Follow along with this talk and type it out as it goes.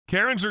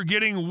Karens are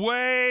getting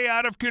way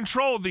out of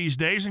control these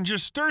days and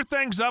just stir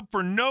things up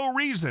for no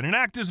reason and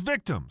act as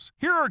victims.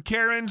 Here are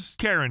Karens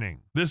Karening.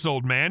 This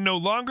old man no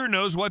longer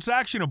knows what's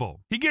actionable.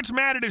 He gets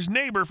mad at his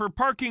neighbor for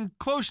parking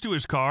close to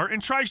his car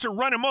and tries to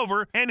run him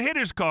over and hit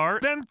his car,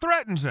 then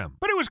threatens him.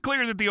 But it was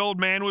clear that the old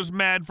man was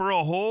mad for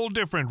a whole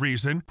different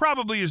reason,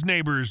 probably his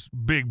neighbor's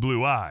big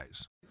blue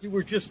eyes. You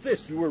were just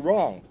this. You were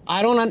wrong.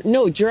 I don't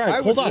know,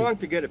 Gerard, hold on. I was wrong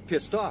to get it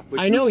pissed off. But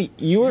I know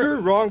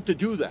you're wrong to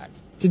do that.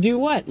 To do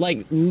what?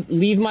 Like,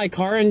 leave my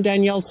car in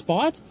Danielle's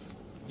spot?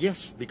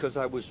 Yes, because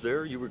I was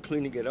there. You were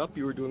cleaning it up.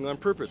 You were doing it on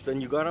purpose.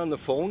 Then you got on the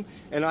phone,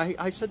 and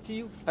I said to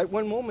you at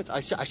one moment, I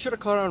should have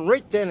caught on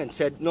right then and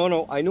said,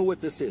 no, I know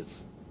what this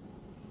is.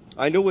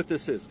 I know what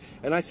this is.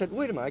 And I said,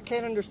 wait a minute, I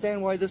can't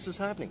understand why this is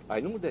happening. I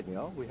know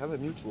Danielle. We have a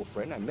mutual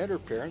friend. I met her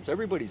parents.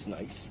 Everybody's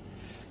nice.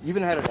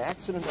 Even had an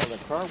accident on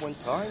the car one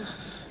time.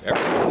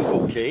 Everything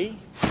was okay.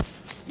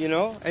 You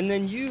know, and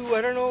then you,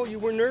 I don't know, you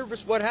were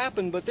nervous what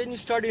happened, but then you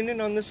started in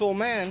on this old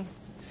man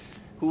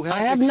who had...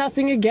 I have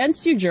nothing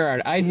against you,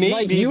 Gerard.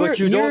 Maybe, but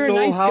you don't know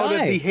nice how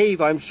guy. to behave.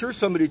 I'm sure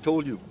somebody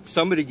told you.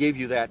 Somebody gave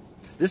you that.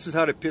 This is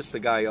how to piss the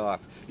guy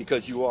off,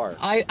 because you are.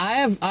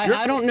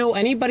 I don't know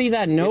anybody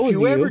that knows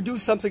you. If you ever do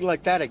something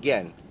like that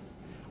again,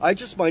 I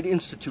just might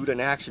institute an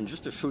action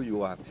just to show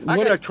you off. I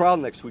got a trial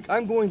next week.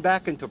 I'm going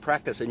back into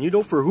practice, and you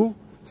know for who?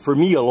 For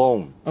me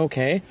alone.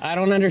 Okay, I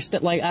don't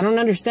understand. Like, I don't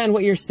understand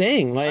what you're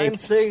saying. Like, I'm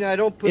saying I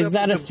don't put. Is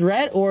that a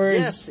threat or?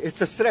 Yes,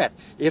 it's a threat.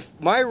 If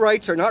my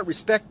rights are not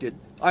respected,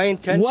 I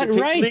intend to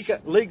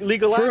take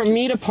legal action. For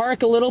me to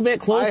park a little bit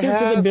closer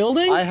to the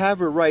building? I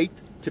have a right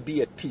to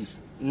be at peace.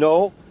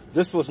 No,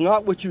 this was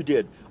not what you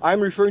did.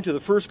 I'm referring to the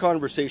first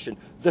conversation.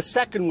 The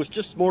second was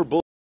just more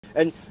bull.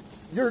 And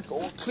you're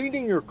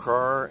cleaning your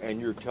car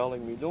and you're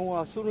telling me, no,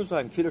 as soon as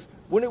I'm finished,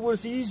 when it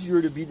was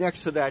easier to be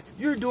next to that,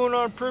 you're doing it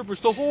on purpose.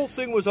 The whole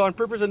thing was on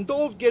purpose, and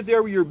don't get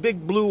there with your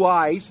big blue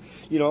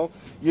eyes. You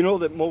know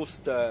that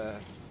most,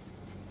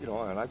 you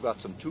know, and I've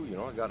got some too, you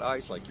know, I got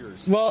eyes like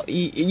yours. Well,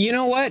 you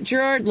know what,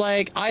 Gerard?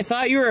 Like, I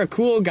thought you were a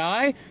cool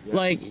guy, yeah.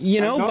 like,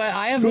 you know, but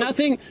I have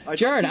nothing,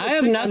 Gerard, I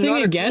have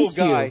nothing against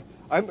you.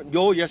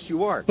 Oh, yes,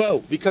 you are.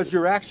 But, because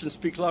your actions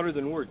speak louder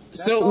than words.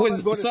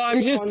 That's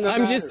I'm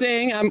just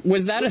saying,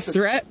 was that a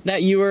threat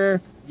that you were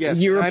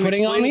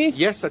putting on me?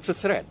 Yes, that's a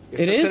threat.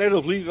 It's a threat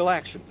of legal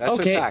action. That's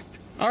a fact.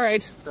 All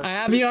right. I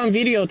have you on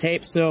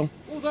videotape, so.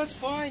 Oh, that's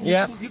fine.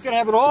 Yeah. You can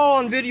have it all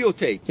on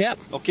videotape. Yep.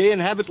 Okay,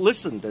 and have it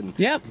listened, and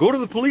go to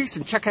the police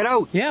and check it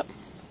out. Yep.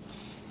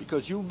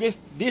 Because you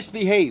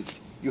misbehaved.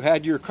 You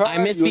had your car. I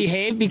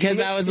misbehaved because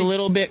I was a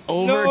little bit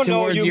over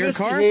towards your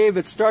car? No, you misbehaved.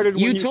 It started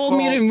when you told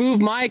me to move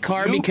my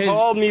car because... You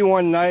called me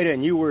one night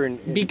and you were in...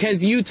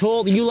 Because you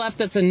left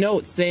us a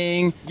note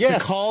saying to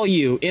call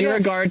you in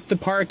regards to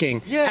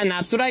parking. Yes. And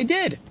that's what I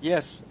did.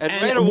 Yes. And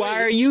right away,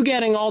 why are you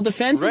getting all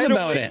defensive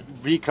about it?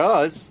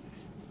 Because...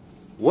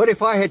 What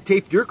if I had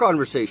taped your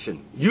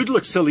conversation? You'd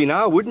look silly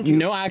now, wouldn't you?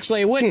 No,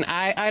 actually I wouldn't.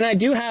 I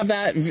do have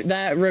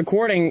that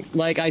recording.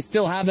 Like, I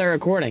still have that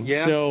recording.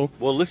 Yeah. So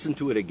well, listen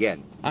to it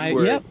again.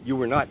 You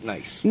were not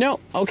nice. No.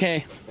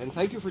 Okay. And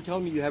thank you for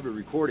telling me you have a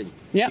recording.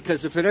 Yeah.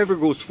 Because if it ever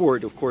goes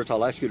forward, of course,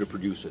 I'll ask you to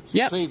produce it.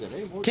 Yeah. Save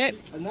it. Okay.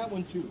 And that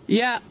one too.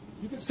 Yeah.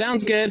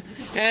 Sounds good.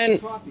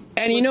 And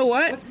you know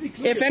what?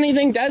 If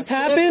anything does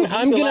happen,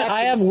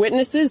 I have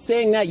witnesses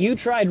saying that you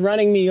tried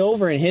running me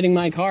over and hitting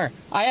my car.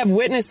 I have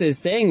witnesses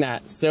saying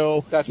that.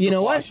 So, you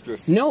know what?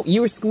 No,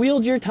 you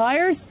squealed your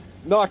tires?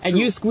 Not true. And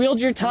you squealed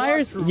your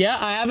tires? Yeah,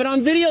 I have it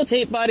on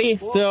videotape, buddy.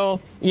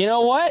 So, you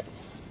know what?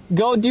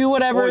 Go do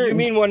whatever. Oh, you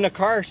mean when the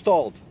car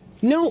stalled?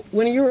 No,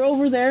 when you were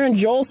over there in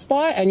Joel's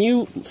spot and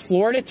you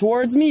floored it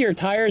towards me, your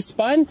tires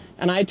spun,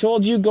 and I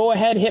told you, go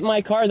ahead, hit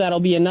my car, that'll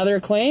be another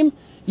claim.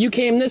 You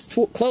came this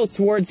close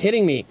towards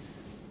hitting me.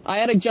 I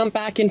had to jump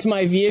back into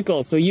my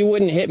vehicle so you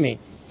wouldn't hit me.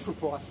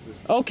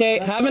 Okay,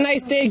 have a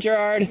nice day,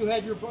 Gerard.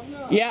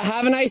 Yeah,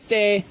 have a nice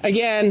day.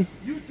 Again.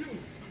 You too.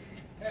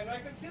 And I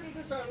consider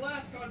this our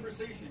last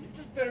conversation. You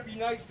just better be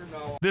nice from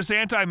now on. This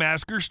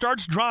anti-masker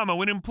starts drama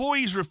when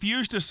employees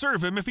refuse to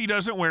serve him if he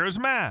doesn't wear his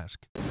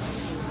mask.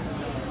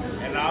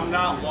 And I'm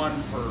not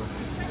one for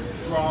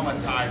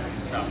dramatizing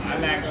stuff.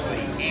 I'm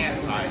actually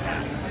anti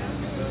that.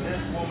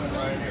 This woman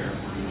right here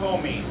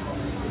told me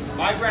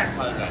my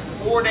grandfather died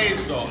 4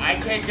 days ago. I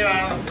can't get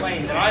out on a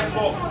plane that I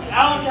flew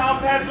Allentown,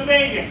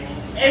 Pennsylvania.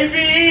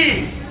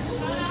 ABE!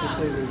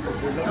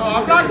 No,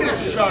 I'm not gonna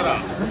shut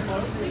up.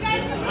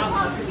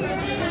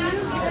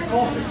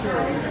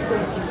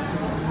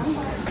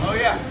 Oh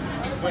yeah.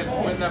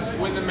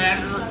 When the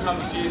manager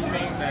comes sees me,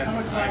 then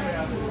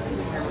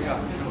here we go.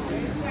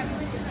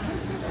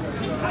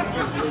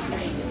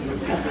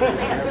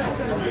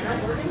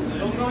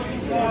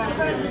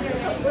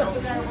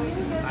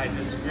 I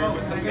disagree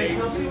with the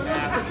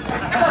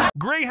face.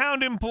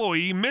 Greyhound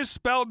employee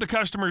misspelled the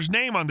customer's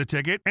name on the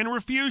ticket and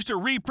refused to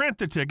reprint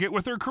the ticket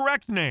with her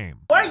correct name.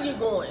 Where are you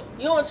going?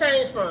 You don't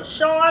change from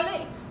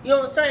Charlotte? You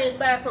don't change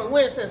back from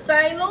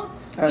Winston-Salem?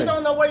 You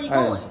don't know where you're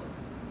going.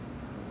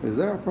 Is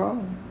there a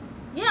problem?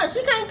 Yeah,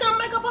 she can't come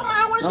back up on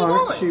my where she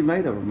going. She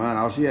made up her mind.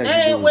 All she had to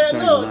Hey, do was well,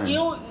 change look, the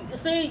name. you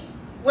see,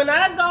 when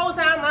that goes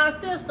out of my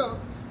system,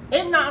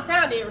 it knocks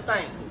out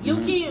everything. You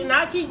and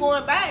I keep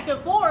going back and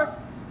forth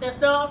and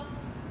stuff.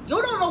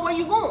 You don't know where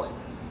you're going.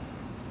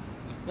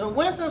 And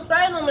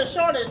Winston-Salem and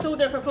Charlotte is 2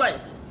 different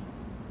places.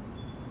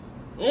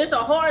 It's a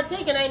hard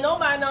ticket. Ain't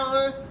nobody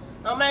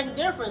don't make a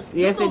difference.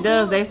 Yes, it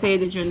does. They say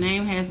that your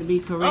name has to be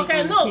correct.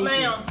 Okay, on the look, ticket.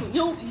 ma'am.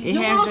 It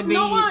has to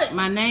be.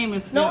 My name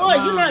is spelled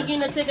wrong. You're not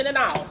getting a ticket at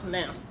all.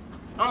 Now,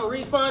 I'm gonna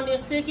refund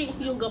this ticket.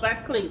 You can go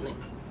back to Cleveland.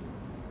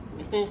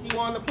 And since you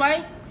want to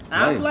play,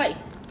 I'll play.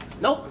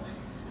 Nope.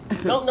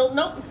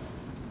 Nope.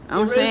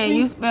 I'm saying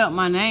you spelled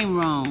my name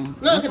wrong.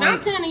 Look, and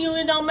I'm telling you,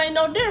 it don't make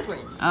no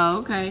difference. Oh,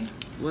 okay.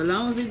 Well, as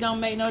long as it don't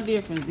make no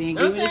difference, then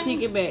give me the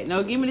ticket back.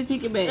 No, give me the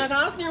ticket back. Look,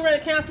 I was getting ready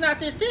to cancel out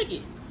this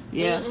ticket.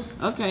 Yeah.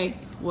 Okay.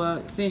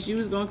 Well, since you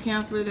was gonna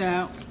cancel it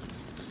out,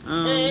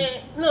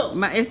 look,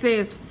 it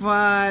says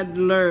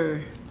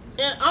Fadler.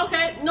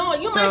 Okay, no,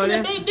 you making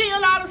a big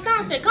deal out of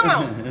something. Come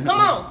on.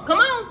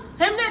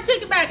 Hand me that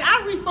ticket back.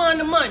 I'll refund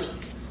the money.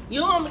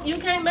 You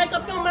can't make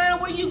up your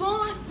mind where you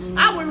going?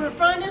 I will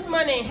refund this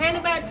money and hand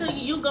it back to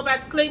you. You go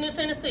back to Cleveland,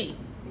 Tennessee.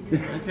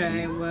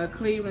 Okay, well,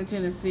 Cleveland,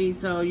 Tennessee.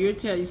 So you're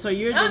denying.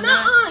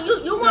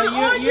 You want to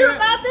argue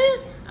about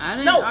this? I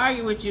didn't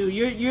argue with you.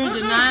 You're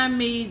denying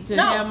me to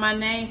have my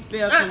name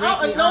spelled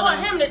correctly. No,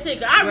 hand me the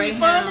ticket. I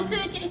refund the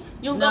ticket.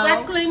 You can go back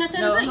to Cleveland,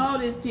 Tennessee. No,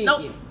 hold this ticket.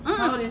 Nope.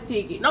 Hold this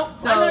ticket. Nope.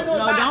 So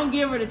don't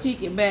give her the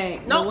ticket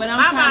back. No, what I'm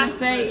trying to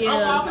say is,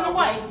 I'm walking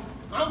away.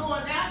 I'm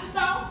going out the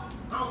door.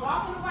 I'm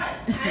walking away.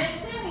 I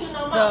ain't telling you no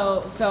more.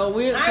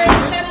 I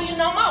ain't telling you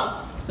no more.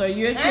 So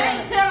you're telling. I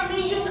ain't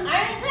telling you no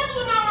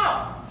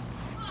more.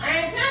 I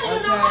ain't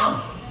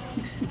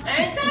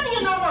telling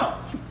you no more.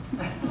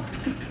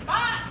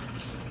 Bye.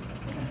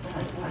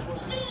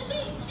 She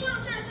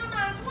don't change her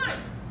mind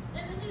twice.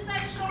 And then she say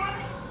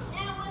Charlotte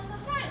and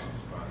Winston-Salem.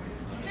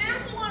 Now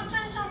she want to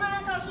change her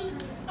mind because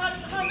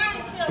her name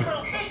spelled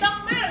wrong. It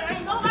don't matter.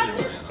 Ain't nobody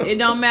listening. It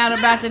don't matter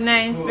about the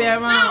name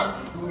spelled wrong. No,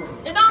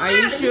 it don't matter. Are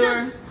you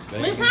sure?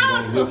 We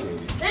promised them.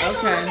 They ain't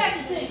gonna look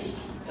at the ticket.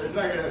 It's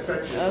not gonna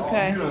affect you.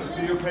 Okay. You done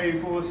still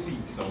paid for a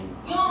seat, so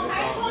You don't that's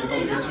pay all. for They're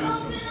it. gonna get you a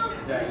seat.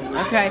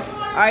 Okay.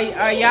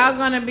 Are y'all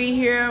gonna be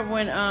here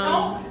when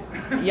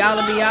y'all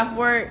will be off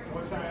work?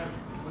 What time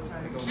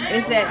you gonna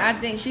It's at, I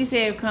think she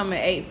said come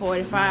at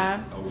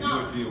 8:45. Oh,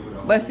 you'll deal with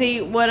them. But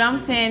see, what I'm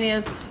saying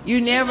is,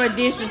 you never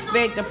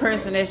disrespect the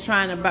person that's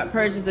trying to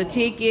purchase a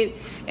ticket,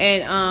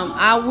 and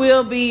I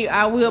will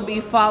be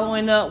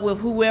following up with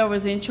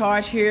whoever's in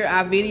charge here.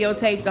 I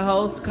videotaped the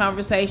whole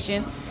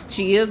conversation.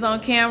 She is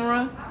on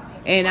camera,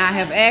 and I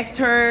have asked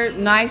her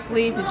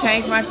nicely to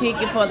change my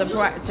ticket for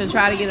to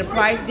try to get a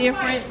price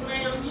difference.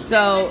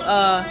 So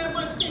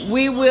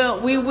we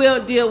will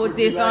deal with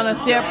this on a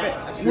separate.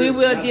 We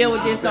will deal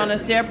with this on a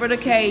separate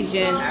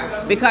occasion,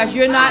 because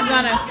you're not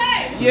gonna.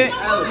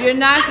 You're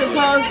not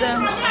supposed to.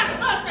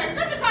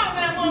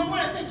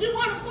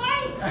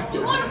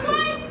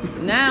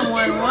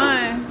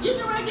 911. You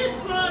can write this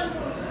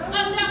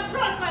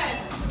trespass.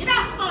 Get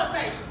out the bus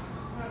station.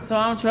 So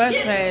I'm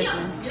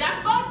trespassing. Get out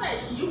the bus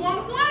station. You want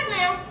to play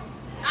now?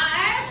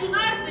 I asked you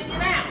nicely,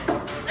 get out.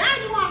 Now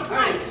you want to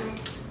play.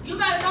 You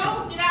better go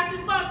get out this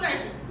bus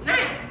station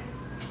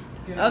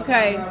now.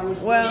 Okay.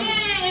 Well.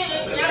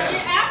 Get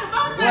out the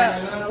bus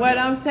station. What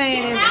I'm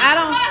saying is, I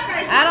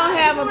don't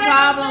have a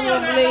problem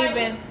with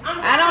leaving.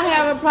 I don't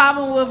have a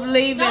problem with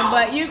leaving,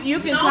 but you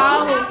can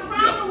call her.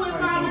 her.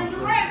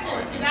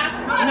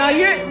 No,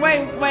 you're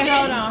wait,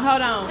 hold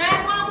on.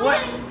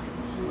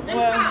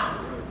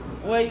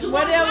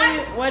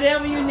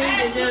 Whatever you need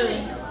to do.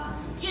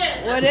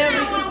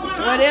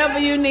 Whatever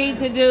you need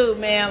to do,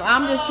 ma'am.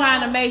 I'm just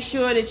trying to make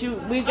sure that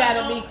we got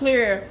to be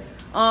clear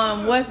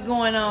on what's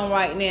going on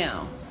right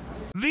now.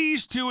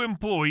 These 2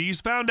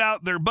 employees found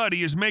out their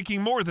buddy is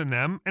making more than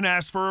them and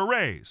asked for a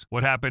raise.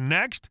 What happened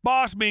next?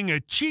 Boss, being a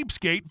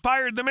cheapskate,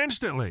 fired them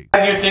instantly.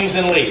 Have your things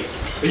and leave.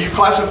 Are you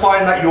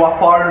classifying that you are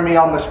firing me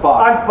on the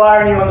spot? I'm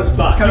firing you on the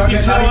spot. Can I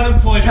get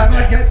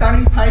that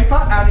in paper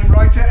and in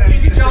writing?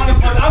 You can tell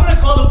unemployment. I'm going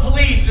to call the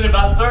police in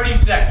about 30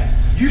 seconds.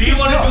 Do you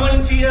want to do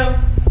anything, Tito?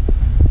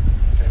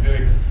 Okay, very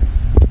good.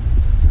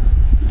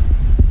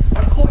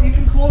 You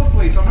can call the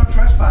police. I'm not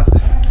trespassing.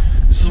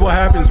 This is what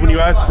happens when you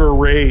ask for a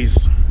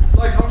raise.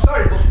 Like, I'm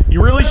sorry, but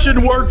you really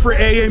shouldn't work for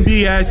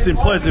A&BS in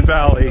Pleasant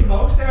Valley.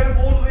 Most out of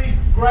all of these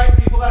great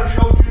people that have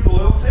showed you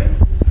loyalty.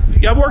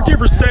 Yeah, I've worked here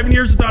for 7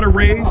 years without a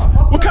raise.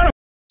 What kind of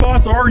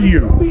boss are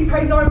you? I'm being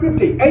paid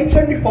 $9.50,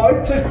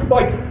 $8.75 to,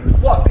 like,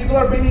 what, people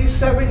that have been here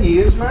 7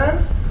 years,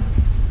 man?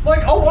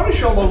 Like, I want to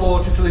show my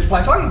loyalty to this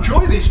place. I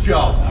enjoy this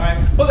job. Alright.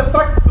 But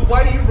the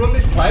way you run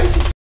this place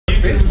is you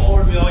can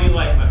support me all you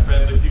like, my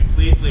friend, but you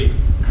please leave.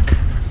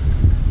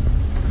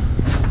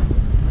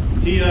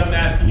 Tito, I'm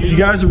asking you. You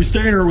guys, are we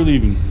staying or are we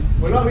leaving?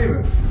 We're not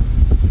leaving.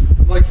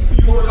 Like,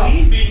 you're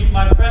leaving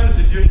my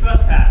premises. You're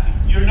trespassing.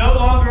 You're no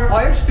longer.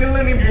 I am still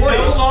an employee.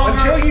 You're no longer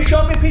until you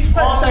show me a piece of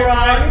paper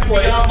authorized to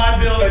be on my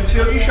building.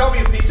 Until you show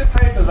me a piece of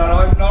paper that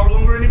I'm no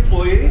longer an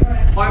employee,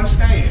 I'm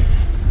staying.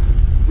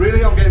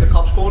 Really, I'm getting the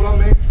cops called on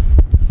me.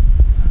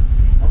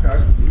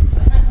 Okay.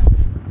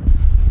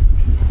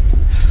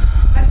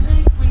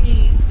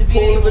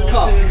 calling the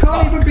cops. You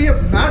can't even be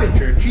a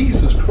manager.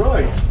 Jesus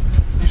Christ.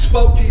 You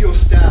spoke to your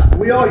staff.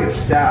 We are your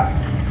staff.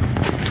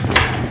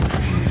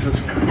 Jesus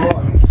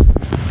Christ.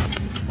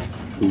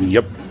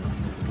 Yep.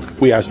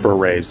 We asked for a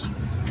raise.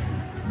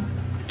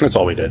 That's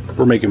all we did.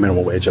 We're making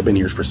minimum wage. I've been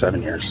here for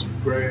 7 years.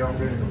 Great, I'm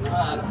in.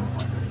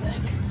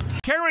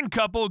 Karen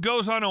couple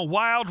goes on a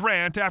wild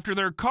rant after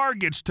their car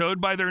gets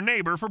towed by their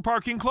neighbor for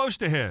parking close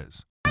to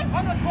his. Hi!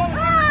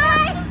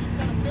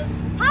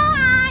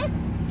 Hi!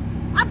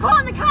 I'm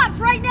calling the cops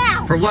right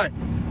now! For what?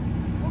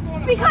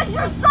 Because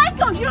you're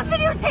psycho! You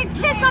videotape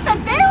kids up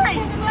at Barry!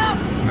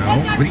 No,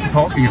 what are you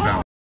talking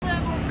about?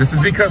 This is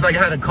because I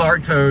had a car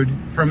towed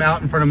from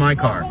out in front of my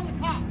car.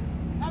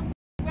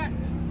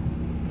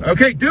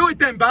 Okay, do it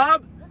then,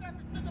 Bob!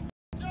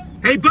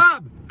 Hey,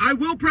 Bob! I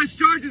will press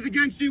charges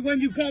against you when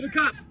you call the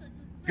cops.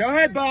 Go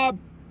ahead, Bob.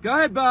 Go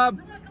ahead, Bob.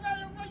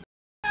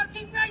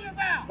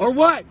 Or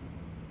what?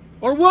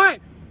 Or what?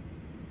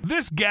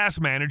 This gas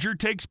manager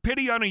takes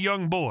pity on a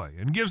young boy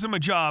and gives him a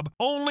job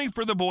only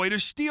for the boy to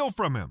steal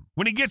from him.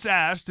 When he gets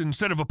asked,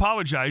 instead of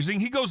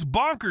apologizing, he goes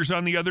bonkers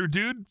on the other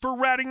dude for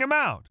ratting him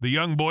out. The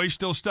young boy's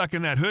still stuck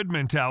in that hood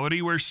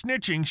mentality where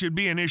snitching should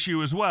be an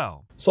issue as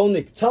well. So,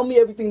 Nick, tell me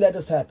everything that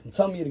just happened.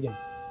 Tell me it again.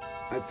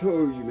 I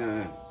told you,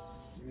 man.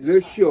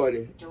 Little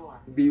Shorty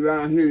be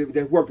around here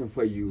that's working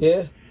for you.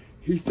 Yeah?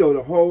 He stole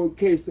a whole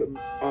case of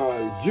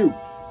juice.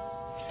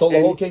 Stole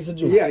a whole case of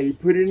juice? Yeah, he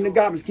put it in the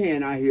garbage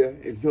can out here.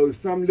 And so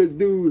some little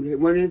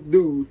dude, one of his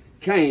dudes,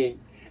 came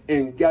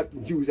and got the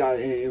juice out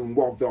and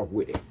walked off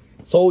with it.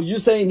 So you're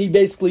saying he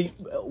basically,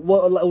 it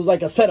was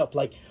like a setup,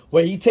 like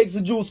where he takes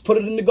the juice, put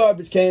it in the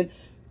garbage can,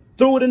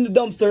 threw it in the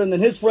dumpster, and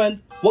then his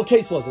friend, what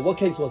case was it? What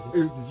case was it?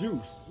 It was the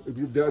juice.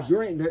 The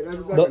green.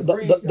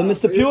 The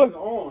Mr. Pure?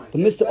 The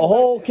Mr. A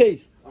whole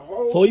case.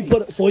 So he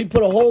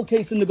put a whole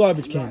case in the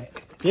garbage can.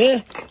 Right.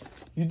 Yeah?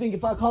 You think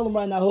if I call him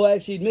right now, he'll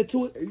actually admit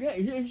to it?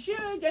 Yeah,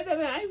 sure.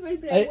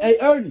 Hey,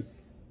 Ernie.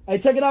 Hey,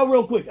 check it out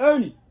real quick.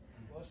 Ernie.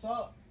 What's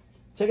up?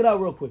 Check it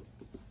out real quick.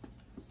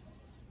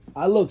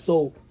 Look,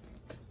 so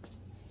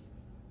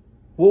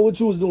what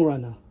you was doing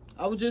right now?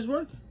 I was just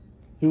working.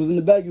 He was in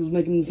the back, he was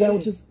making them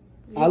sandwiches?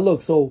 Yeah.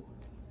 Look, so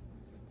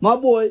my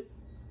boy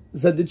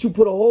said that you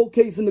put a whole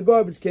case in the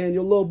garbage can,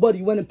 your little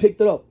buddy went and picked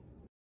it up.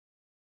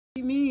 What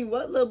do you mean?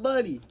 What little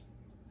buddy?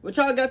 What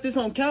y'all got this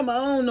on camera?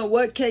 I don't know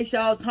what case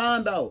y'all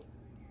talking about.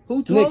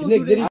 Who told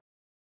you this?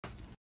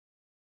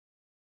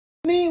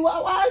 I mean,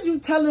 why is you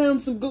telling him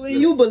some good?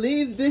 You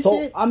believe this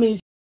shit? I mean,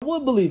 I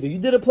would believe it. You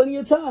did it plenty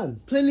of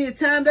times. Plenty of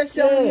times? That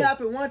shit only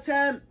happened one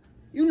time.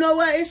 You know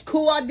what? It's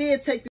cool. I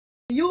did take the.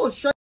 You a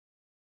straight.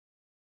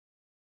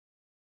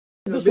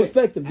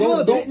 Disrespect him.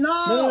 No,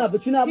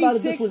 but you're not about to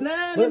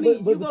disrespect.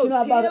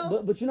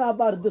 But you're not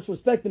about to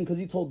disrespect him because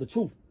he told the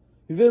truth.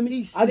 You feel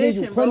me? I gave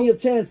you plenty of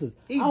chances.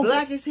 He's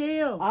black as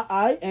hell.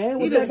 I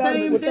am. He the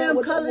same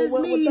damn color as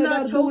me. He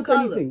not your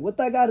color. What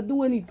that got to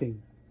do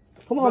anything?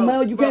 Come on,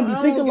 man. You can't be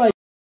thinking like.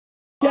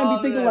 You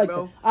can't be thinking like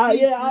that.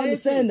 I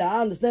understand that. I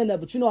understand that.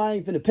 But you know I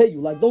ain't finna pay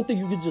you. Like, don't think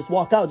you can just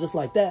walk out just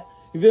like that.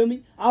 You feel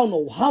me? I don't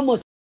know how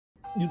much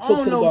you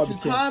took to the garbage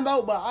can. I don't know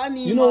what you're talking about, but I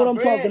need. You know what I'm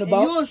talking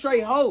about? You a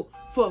straight hoe.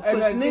 For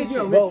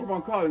snitching, bro. Keep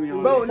on calling me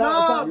on bro,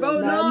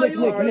 no.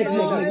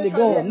 Nick,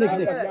 go on,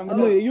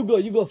 Nick. You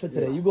good for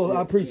today. You go.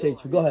 I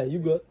appreciate you. Go ahead. You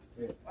good?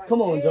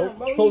 Come on, Joe.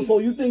 So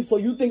you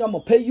think I'm gonna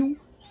pay you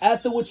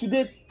after what you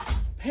did?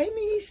 Pay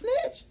me, he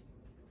snitched.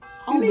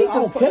 I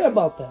don't care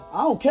about that.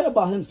 I don't care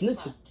about him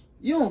snitching.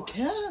 You don't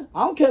care?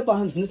 I don't care about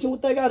him snitching.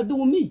 What that got to do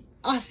with me?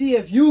 I see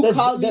if you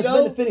call me though.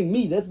 That's benefiting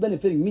me. That's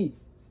benefiting me.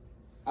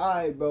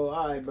 Alright,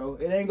 bro.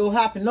 It ain't gonna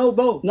happen, no,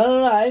 bro.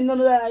 No. Ain't none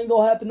of that. Ain't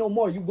gonna happen no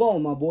more. You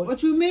gone, my boy.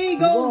 What you mean,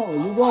 go?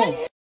 You gone.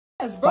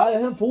 Fire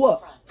him for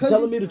what?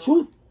 Telling me the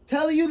truth?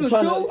 Telling you the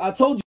truth? I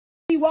told you.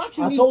 He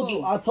watching me.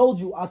 I told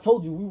you.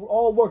 We were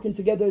all working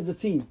together as a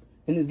team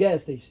in this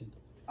gas station.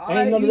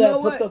 Ain't none of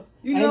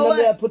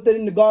that. Put that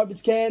in the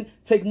garbage can.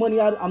 Take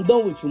money out. I'm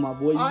done with you, my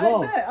boy. You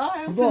gone.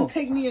 I'm finna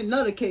take me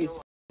another case.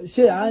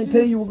 Shit, I ain't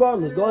paying you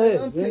regardless. Go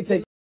ahead. You ain't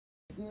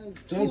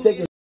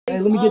taking. Hey,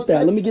 let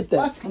me get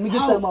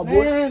that, my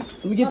boy.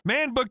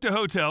 Man booked a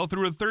hotel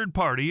through a third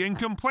party and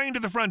complained to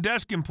the front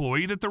desk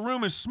employee that the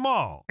room is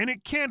small and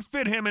it can't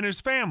fit him and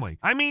his family.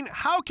 I mean,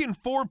 how can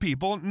 4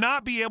 people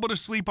not be able to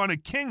sleep on a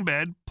king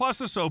bed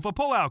plus a sofa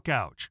pull-out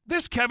couch?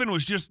 This Kevin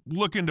was just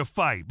looking to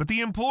fight, but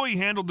the employee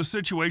handled the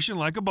situation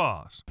like a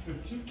boss. We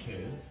have 2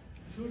 kids,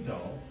 2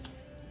 adults.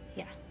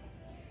 Yeah.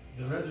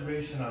 The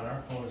reservation on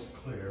our phone is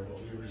clear,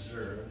 what we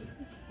reserved.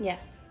 Yeah.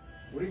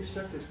 What do you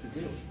expect us to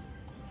do?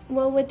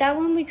 Well, with that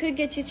one, we could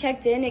get you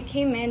checked in. It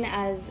came in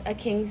as a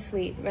king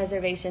suite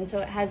reservation, so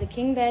it has a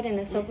king bed and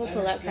a sofa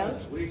pull-out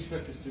couch. What do you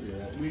expect us to do?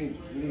 We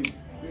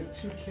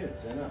have 2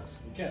 kids and us.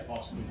 We can't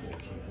all sleep in a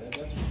king bed.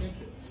 That's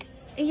ridiculous.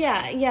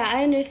 Yeah,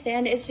 I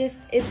understand. It's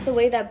the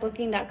way that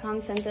Booking.com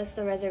sent us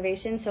the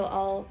reservation, so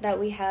all that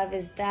we have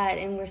is that,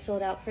 and we're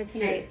sold out for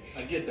tonight.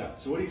 Okay, I get that.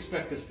 So what do you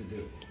expect us to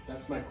do?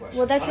 That's my question.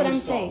 Well, that's what I'm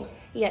saying.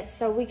 Yes,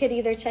 so we could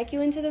either check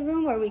you into the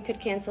room or we could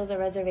cancel the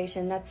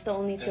reservation. That's the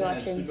only 2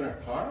 options. Sleep in our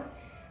car?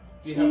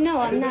 No,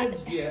 I'm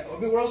not. Yeah, I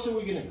mean, where else are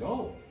we going to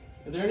go?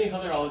 Are there any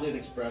other Holiday Inn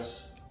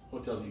Express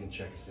hotels you can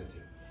check us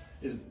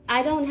into?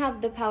 I don't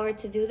have the power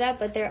to do that,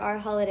 but there are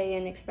Holiday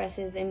Inn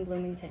Expresses in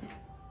Bloomington.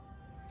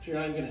 So you're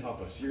not even going to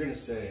help us. You're going to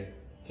say,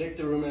 take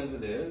the room as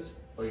it is,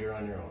 or you're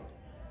on your own.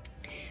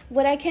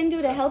 What I can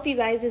do to help you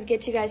guys is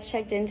get you guys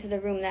checked into the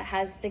room that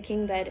has the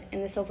king bed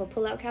and the sofa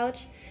pull-out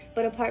couch.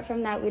 But apart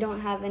from that, we don't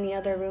have any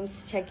other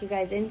rooms to check you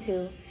guys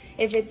into.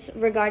 If it's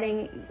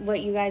regarding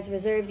what you guys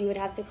reserved, you would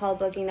have to call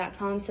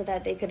booking.com so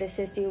that they could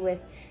assist you with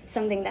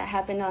something that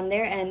happened on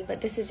their end. But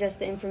this is just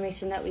the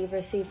information that we've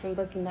received from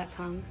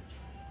booking.com.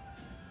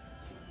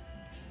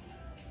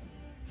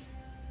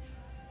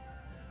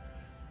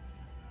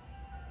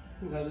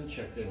 Who hasn't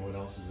checked in? What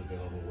else is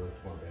available with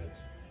more beds?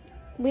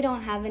 We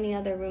don't have any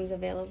other rooms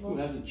available. Who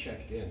hasn't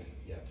checked in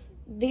yet?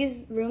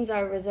 These rooms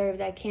are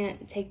reserved. I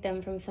can't take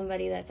them from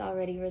somebody that's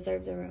already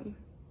reserved a room.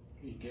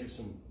 You gave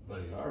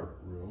somebody our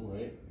room,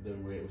 right? The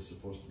way it was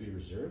supposed to be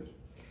reserved?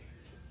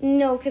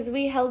 No, because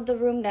we held the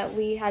room that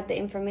we had the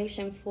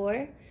information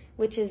for,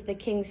 which is the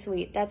king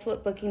suite. That's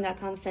what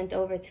booking.com sent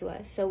over to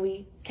us. So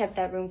we kept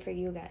that room for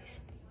you guys.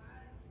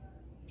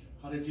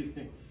 How did you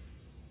think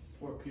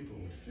 4 people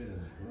would fit in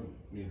that room?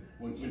 I mean,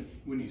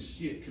 when you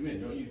see it come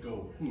in, don't you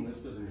go, this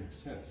doesn't make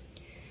sense?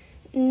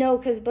 No,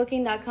 because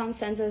booking.com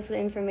sends us the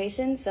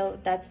information, so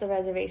that's the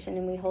reservation,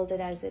 and we hold it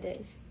as it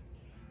is.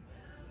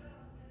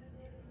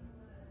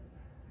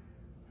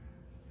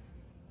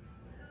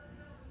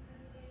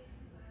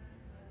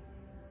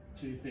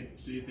 So you think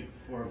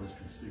 4 of us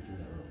can sleep in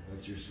that room?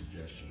 That's your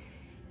suggestion?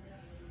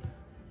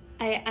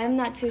 I'm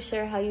not too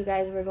sure how you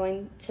guys were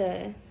going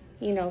to,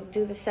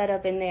 do the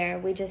setup in there.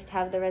 We just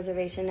have the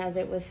reservation as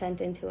it was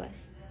sent into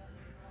us.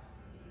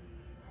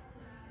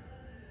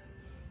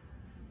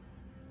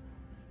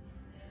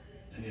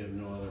 And you have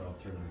no other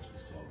alternatives to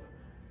solve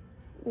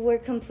it? We're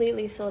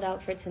completely sold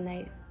out for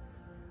tonight.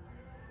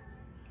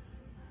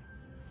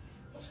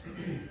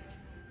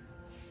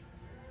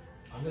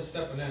 I'm just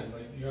stepping in,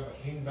 but you have a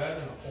king bed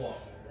and a pull-out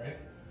bed, right?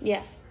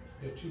 Yeah.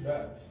 You have 2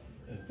 beds.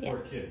 And 4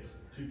 kids.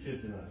 2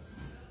 kids and us.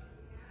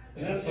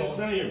 And Yeah, it's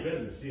none of your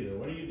business either.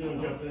 What are you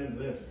doing jumping into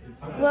this?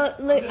 It's not, Well,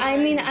 look, I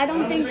mean, I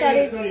don't think that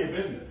it's none of your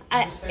business.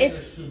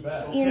 It's,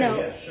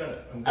 Yeah,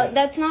 shut up.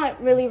 that's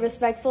not really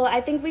respectful. I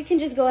think we can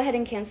just go ahead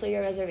and cancel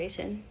your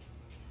reservation.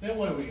 Then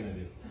what are we going to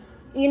do?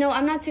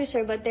 I'm not too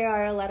sure, but there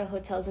are a lot of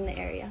hotels in the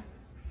area.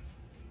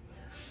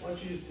 Why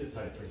don't you just sit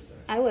tight for a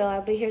second? I will.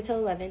 I'll be here till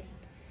 11.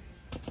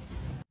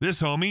 This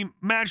homie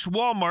matched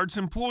Walmart's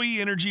employee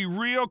energy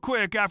real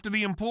quick after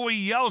the employee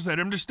yells at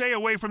him to stay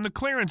away from the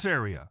clearance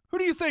area. Who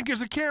do you think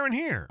is a Karen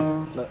here?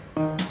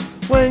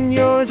 When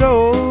you're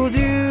old,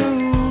 you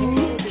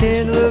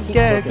can look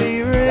at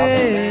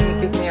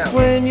clearance.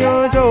 When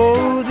you're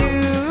old,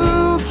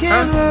 you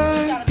can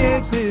look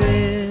at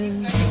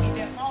clearance.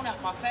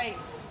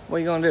 What are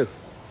you gonna do?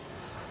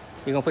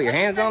 You gonna put your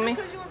hands on me?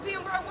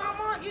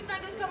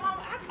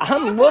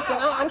 I'm looking.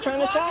 I'm trying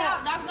to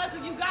shop.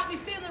 You got me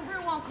feeling real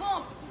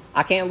uncomfortable.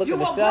 I can't look at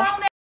the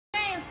stuff.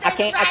 I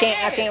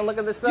can't look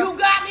at the stuff. You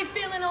got me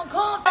feeling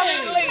uncomfortable.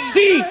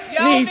 She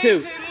need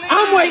to.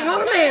 I'm waiting on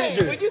the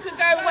manager. Well, you can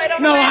go wait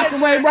on No, the I manager.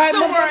 can wait right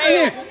somewhere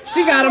here. else.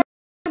 She got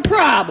a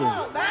problem.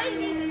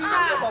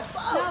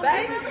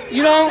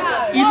 You don't?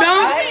 You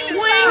don't?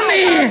 Swing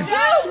then.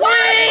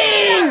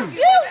 Swing.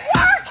 You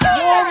work here.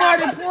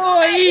 Walmart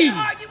employee.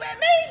 Argue with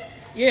me?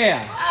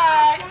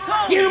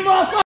 Yeah. Get him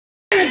off.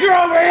 Manager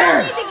over here.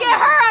 I need to get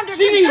her under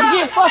She needs to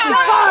control. get fucking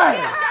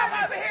fired.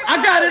 I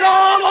got it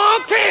all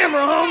on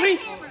camera, homie.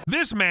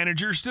 This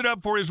manager stood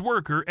up for his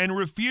worker and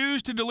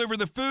refused to deliver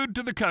the food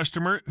to the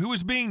customer who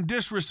was being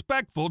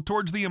disrespectful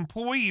towards the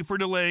employee for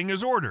delaying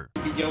his order.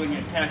 Be yelling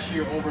at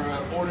cashier over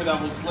an order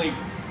that was late,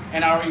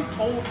 and I already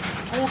told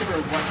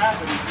her what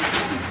happened.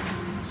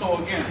 So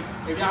again,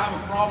 if y'all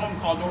have a problem,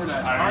 call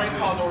DoorDash. I already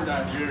called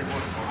DoorDash.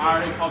 I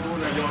already called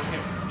DoorDash. Y'all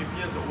can't. If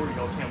he has an order,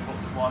 y'all can't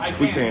block. I can't.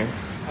 We can.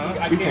 Huh?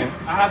 I We can't.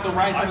 can. I have the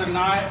right to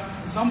deny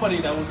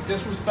somebody that was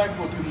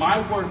disrespectful to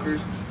my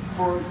workers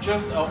for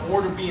just an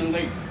order being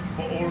late.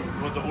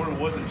 But the order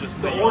wasn't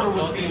just the late. order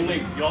was being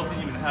late. Y'all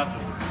didn't even have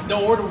the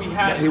order we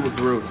had. He was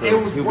rude, sir.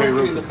 It was He was very working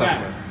rude in to the the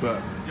back.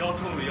 customer. Y'all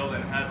told me y'all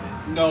didn't have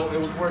it. No, it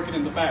was working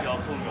in the back.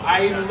 Y'all told me y'all I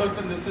didn't even have looked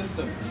in the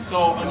system.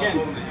 So again,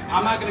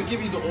 I'm not going to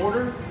give you the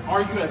order.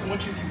 Argue as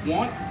much as you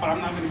want, but I'm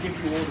not going to give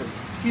you order.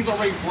 He's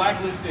already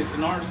blacklisted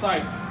in our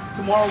site.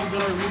 Tomorrow we're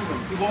going to remove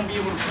him. He won't be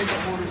able to pick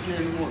up orders here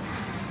anymore.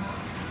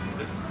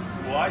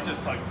 Well, I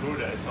just like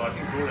DoorDash, so I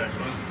think DoorDash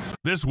was.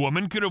 This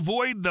woman could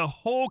avoid the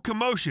whole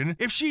commotion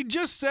if she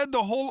just said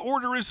the whole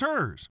order is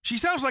hers. She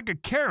sounds like a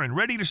Karen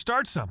ready to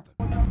start something.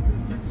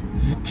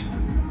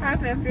 Hi,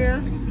 can I help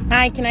you?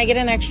 Hi, can I get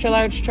an extra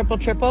large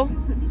triple?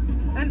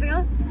 Anything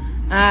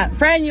else?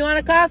 Friend, you want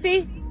a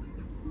coffee?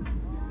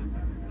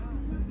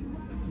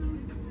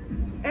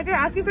 If you're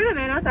asking for the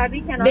man outside,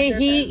 we can't.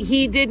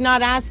 He did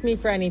not ask me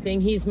for anything.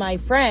 He's my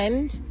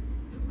friend.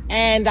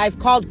 And I've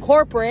called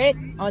corporate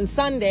on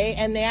Sunday,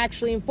 and they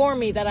actually informed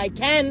me that I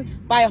can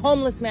buy a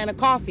homeless man a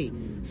coffee.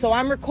 So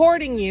I'm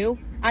recording you.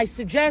 I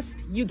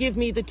suggest you give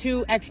me the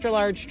 2 extra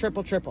large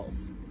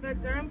triples. The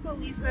But they're on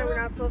police that we're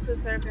not supposed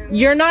to serve him.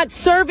 You're not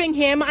serving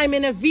him. I'm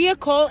in a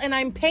vehicle and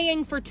I'm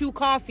paying for 2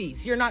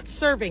 coffees. You're not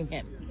serving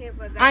him. Okay,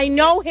 but I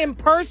know him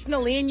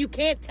personally, and you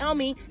can't tell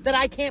me that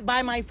I can't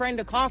buy my friend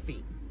a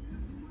coffee.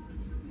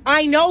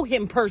 I know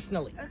him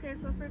personally. Okay,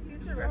 so for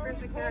future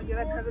reference, we can't do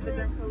that because of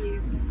the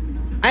police.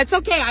 It's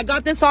okay. I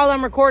got this all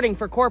on recording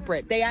for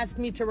corporate. They asked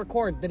me to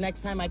record the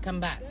next time I come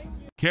back.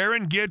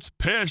 Karen gets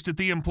pissed at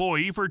the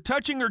employee for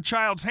touching her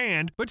child's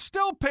hand, but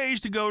still pays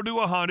to go to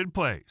a haunted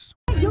place.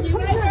 You guys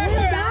are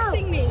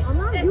harassing me.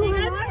 If you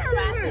guys are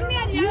harassing me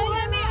and yelling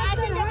at me, I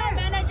can get my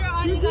manager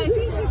on you guys.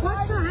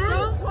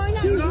 Don't point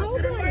at me.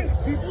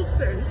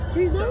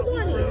 She's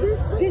nobody.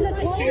 She's a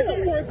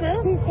worker.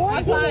 She's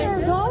 14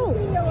 years old.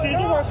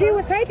 She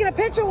was taking a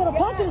picture with a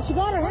puppy and she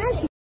got her hand.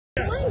 She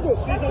signed it.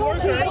 She's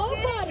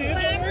nobody.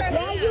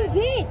 Yeah, you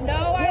did.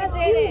 No, I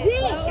didn't. You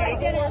did. No, I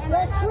didn't.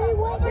 There's 3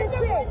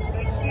 witnesses.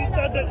 She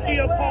said that she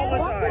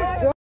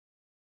apologized.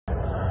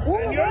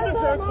 And you're the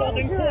jerk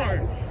holding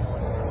court.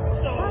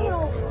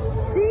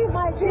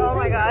 Oh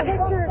my God.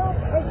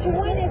 She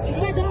wanted, she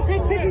said don't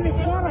take pictures and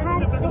she got her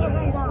hand off.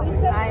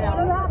 I know.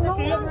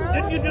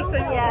 Didn't you just say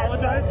you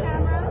apologized?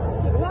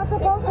 You're not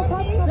supposed to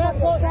touch her.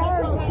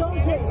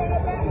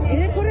 You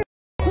didn't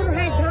put her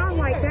hand down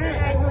like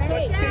that.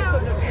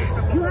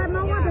 You had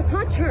no one to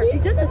touch her.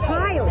 She's just a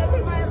child.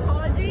 My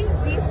apologies.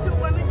 These 2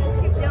 women just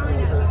keep yelling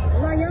at me.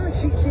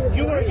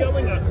 You were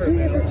yelling at her. She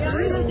is a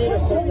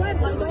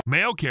child.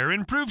 Male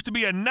Karen proves to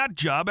be a nut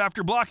job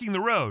after blocking the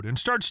road and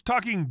starts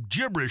talking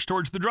gibberish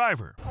towards the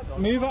driver.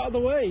 Move out of the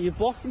way. You're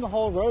blocking the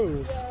whole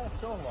road. Yeah,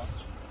 so what?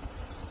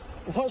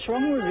 What's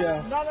wrong with you?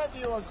 None of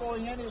you are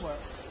going anywhere.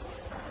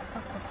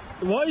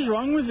 What is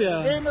wrong with you?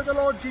 In the name of the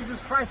Lord Jesus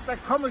Christ, I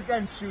come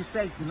against you,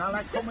 Satan, and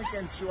I come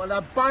against you, and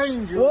I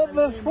bind you. What in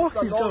the name fuck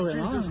of is the Lord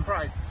going Jesus on?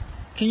 Christ.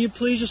 Can you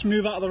please just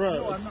move out of the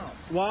road? No, I'm not.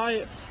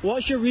 Why?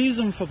 What's your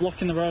reason for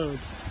blocking the road?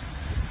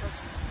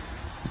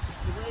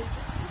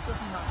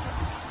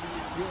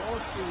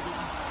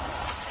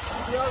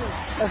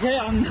 Okay,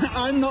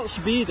 I'm not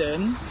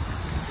speeding,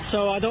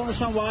 so I don't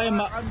understand why I'm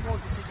not. I'm going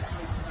to see the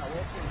police now,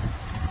 okay?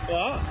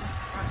 What?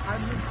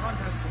 I'm in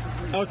contact with the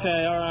police.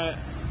 Okay, alright.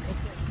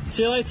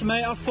 See you later,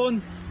 mate. Have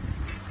fun.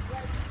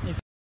 You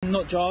f***ing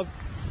nut job.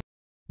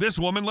 This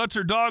woman lets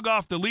her dog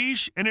off the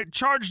leash, and it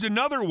charged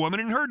another woman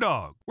and her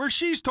dog. Where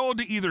she's told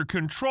to either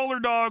control her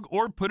dog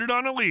or put it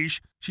on a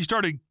leash, she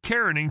started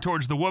Karening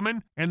towards the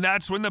woman, and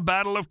that's when the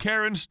battle of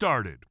Karen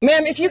started.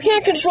 Ma'am, if you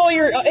can't control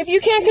your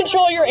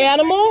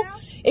animal,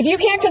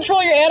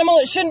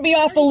 it shouldn't be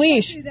off a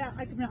leash.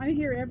 I'm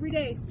here every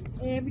day.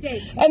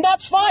 And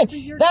that's fine.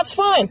 That's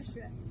fine.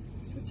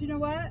 But you know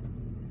what?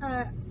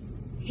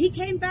 He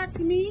came back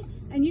to me,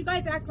 and you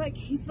guys act like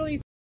he's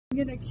really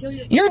gonna kill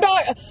you. Your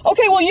dog.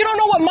 Okay, well, you don't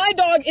know what my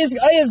dog is.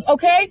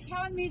 Okay. You've been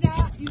telling me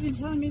that. You've been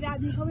telling me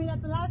that. You told me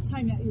that the last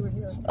time that you were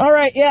here. All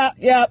right. Yeah.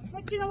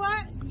 But you know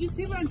what? You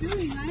see what I'm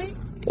doing, right?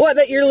 What?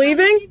 That you're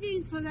leaving? I'm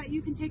leaving so that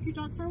you can take your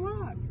dog for a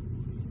walk.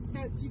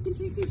 You can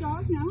take your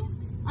dog now.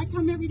 I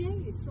come every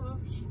day. So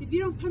if you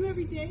don't come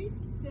every day,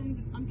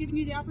 then I'm giving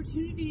you the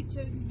opportunity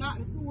to not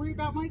worry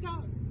about my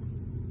dog.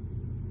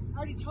 I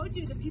already told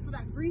you the people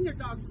that bring their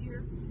dogs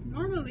here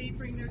normally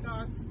bring their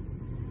dogs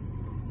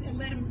and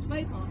let them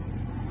play ball.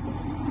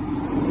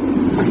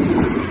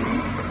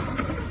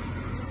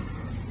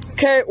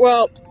 Okay,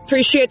 well,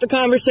 appreciate the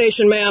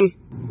conversation, ma'am.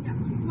 Yeah,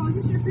 well,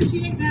 you should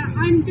appreciate that.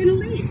 I'm gonna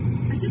leave.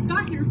 I just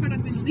got here, but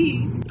I'm gonna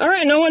leave. All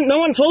right, no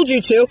one told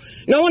you to.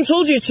 No one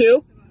told you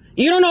to.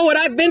 You don't know what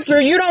I've been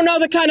through. You don't know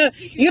the kind of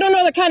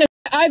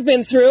I've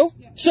been through.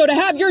 Yeah. So to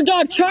have your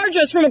dog charge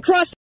us from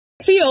across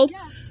the field,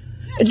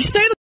 just stay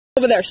the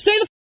over there. Stay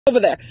the over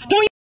there.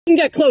 Don't you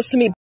get close to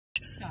me.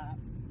 Stop.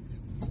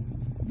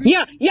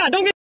 Yeah,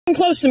 don't get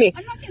close to me.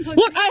 I'm not getting close.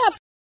 Look, I have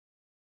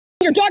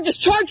your dog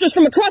just charged us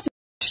from across the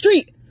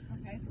street.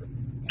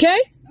 Okay?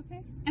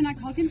 Okay. And I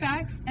called him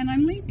back, and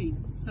I'm leaving.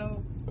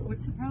 So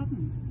what's the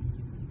problem?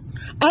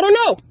 I don't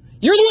know.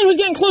 You're the one who's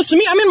getting close to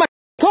me. I'm in my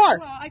car.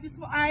 Well, I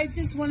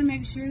just want to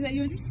make sure that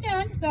you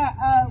understand that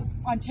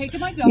I'm taking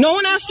my dog. No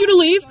one asked you to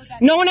leave.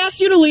 No one asked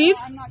you to leave.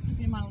 I'm not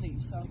keeping him on a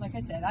leash. So, like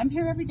I said, I'm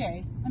here every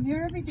day. I'm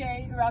here every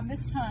day around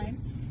this time,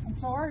 and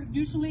so are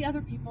usually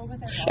other people with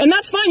their dogs. And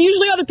that's fine.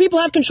 Usually other people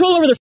have control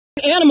over their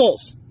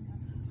animals.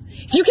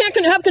 If you can't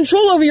have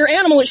control over your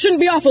animal, it shouldn't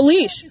be off a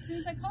leash. As soon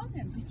as I called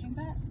him, he came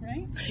back,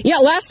 right? Yeah,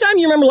 last time?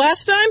 You remember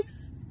last time?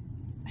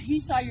 He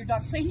saw your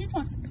dog play. He just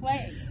wants to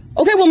play.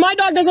 Okay, well, my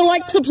dog doesn't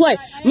like to play.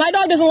 My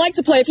dog doesn't like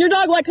to play. If your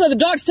dog likes other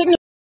dogs, take him to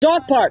the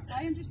dog park.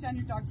 I understand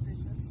your dog's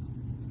vicious.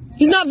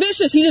 He's not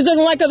vicious. He just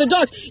doesn't like other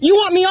dogs. You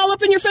want me all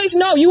up in your face?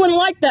 No, you wouldn't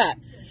like that.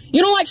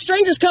 You don't like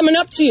strangers coming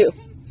up to you.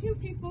 Two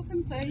people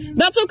can play.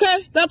 That's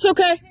okay. That's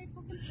okay.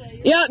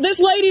 Yeah,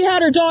 this lady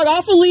had her dog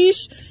off a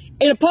leash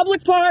in a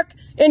public park,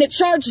 and it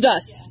charged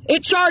us.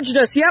 It charged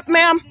us. Yep,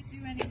 ma'am.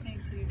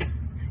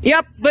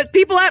 Yep, but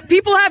people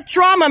have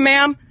trauma,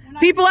 ma'am.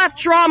 People have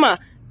trauma.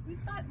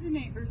 We've got the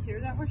neighbors here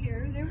that were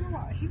here.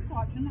 He was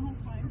watching the whole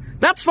time.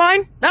 That's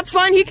fine. That's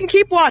fine. He can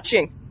keep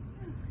watching.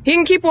 He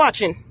can keep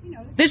watching.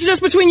 This is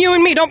just between you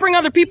and me. Don't bring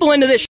other people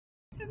into this.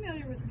 He's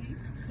familiar with me.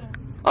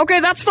 Okay,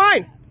 that's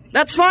fine.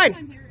 That's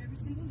fine.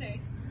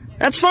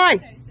 That's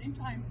fine.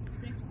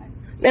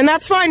 And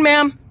that's fine,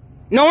 ma'am.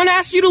 No one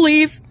asked you to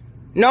leave.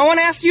 No one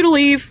asked you to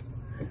leave.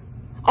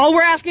 All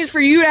we're asking is for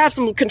you to have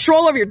some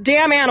control over your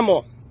damn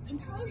animal.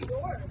 Control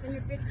yours and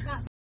your big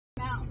fat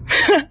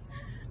mouth.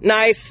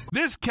 Nice.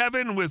 This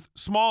Kevin with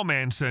small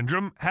man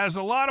syndrome has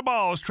a lot of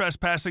balls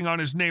trespassing on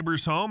his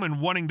neighbor's home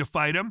and wanting to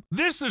fight him.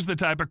 This is the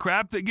type of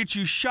crap that gets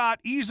you shot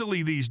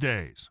easily these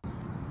days.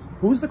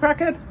 Who's the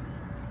crackhead?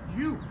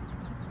 You.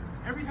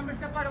 Every time I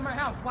step out of my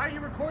house, why are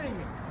you recording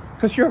me?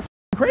 Because you're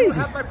crazy. You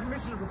don't have my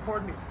permission to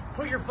record me.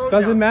 Put your phone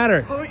Doesn't down.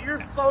 matter. Put your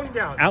phone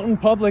down. Out in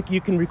public,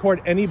 you can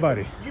record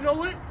anybody. You know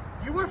what?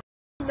 You were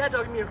mad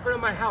dogging me in front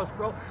of my house,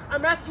 bro.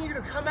 I'm asking you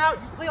to come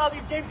out. You play all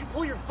these games. You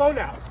pull your phone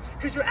out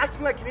because you're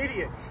acting like an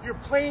idiot. You're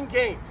playing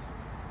games.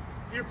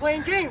 You're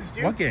playing games,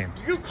 dude. What games?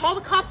 You call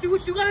the cops. Do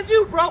what you gotta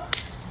do, bro.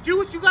 Do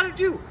what you gotta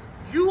do.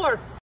 You are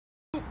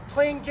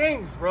playing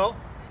games, bro.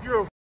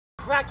 You're a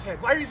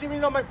crackhead. Why are you zooming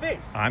in on my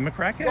face? I'm a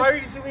crackhead? Why are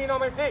you zooming in on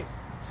my face?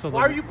 So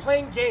why are you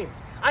playing games?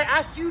 I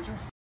asked you to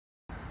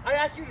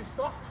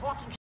stop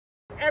talking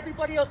shit.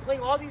 Everybody else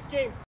playing all these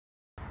games.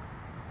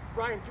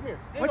 Brian, come here.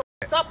 No,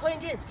 stop playing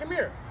games. Come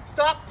here.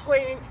 Stop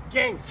playing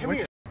games. Come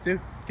here.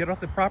 Dude, get off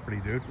the property,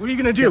 dude. What are you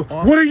gonna do?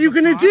 What are you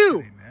gonna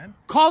do? Man.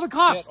 Call the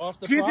cops.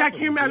 Get that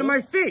camera out of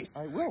my face.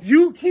 I will.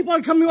 You keep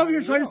on coming over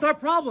here trying to start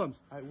problems.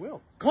 I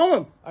will. Call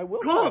him. I will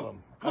call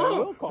him.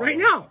 Call him right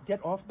now.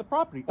 Get off the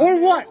property.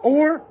 Or what?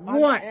 Or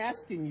what? I'm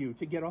asking you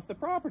to get off the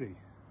property.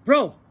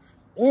 Bro,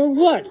 or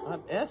what?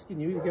 I'm asking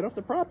you to get off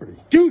the property.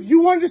 Dude,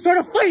 you wanted to start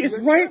a fight. It's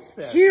right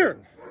here.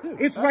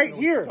 Dude, it's right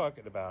here. What are you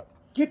talking about?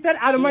 Get that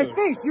out of my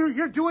face.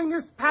 You're doing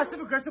this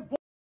passive-aggressive bull.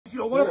 You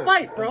don't want to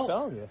fight, bro. I'm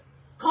telling you.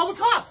 Call the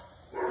cops.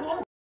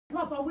 Call the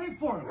cops. I'll wait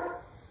for him.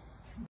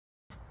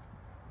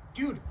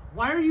 Dude,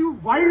 why are you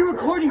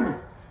recording me?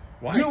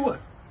 Why?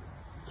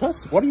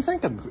 Chris, what are you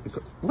thinking?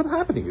 What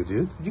happened to you,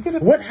 dude? Did you get a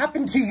What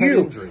happened to you?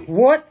 Injury?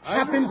 What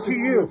happened to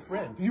you?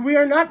 We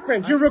are not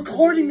friends. You're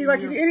recording me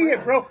like an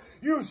idiot, bro.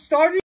 You're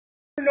starting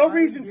for no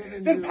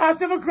reason, then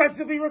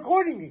passive-aggressively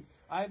recording me.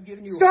 I've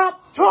given you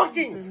Stop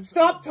talking!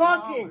 Stop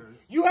talking!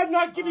 You have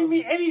not given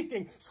me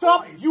anything.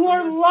 Stop! You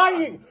are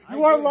lying.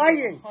 You are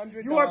lying.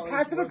 You are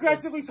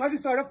passive-aggressively trying to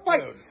start a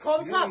fight.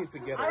 Call the cops.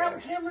 I have a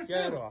camera too.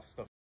 Get off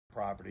the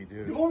property,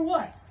 dude. Or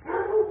what?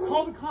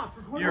 Call the cops.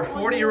 You're a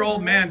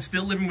 40-year-old man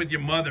still living with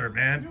your mother,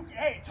 man.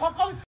 Hey, talk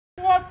all this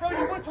you want, bro.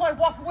 You wait till I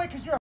walk away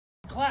because you're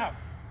a clown.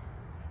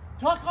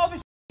 Talk all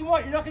this you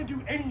want. You're not going to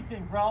do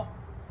anything, bro.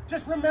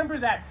 Just remember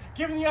that.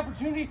 Given the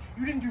opportunity,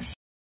 you didn't do shit.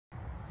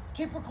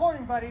 Keep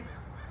recording, buddy.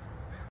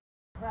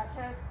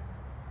 Crackhead.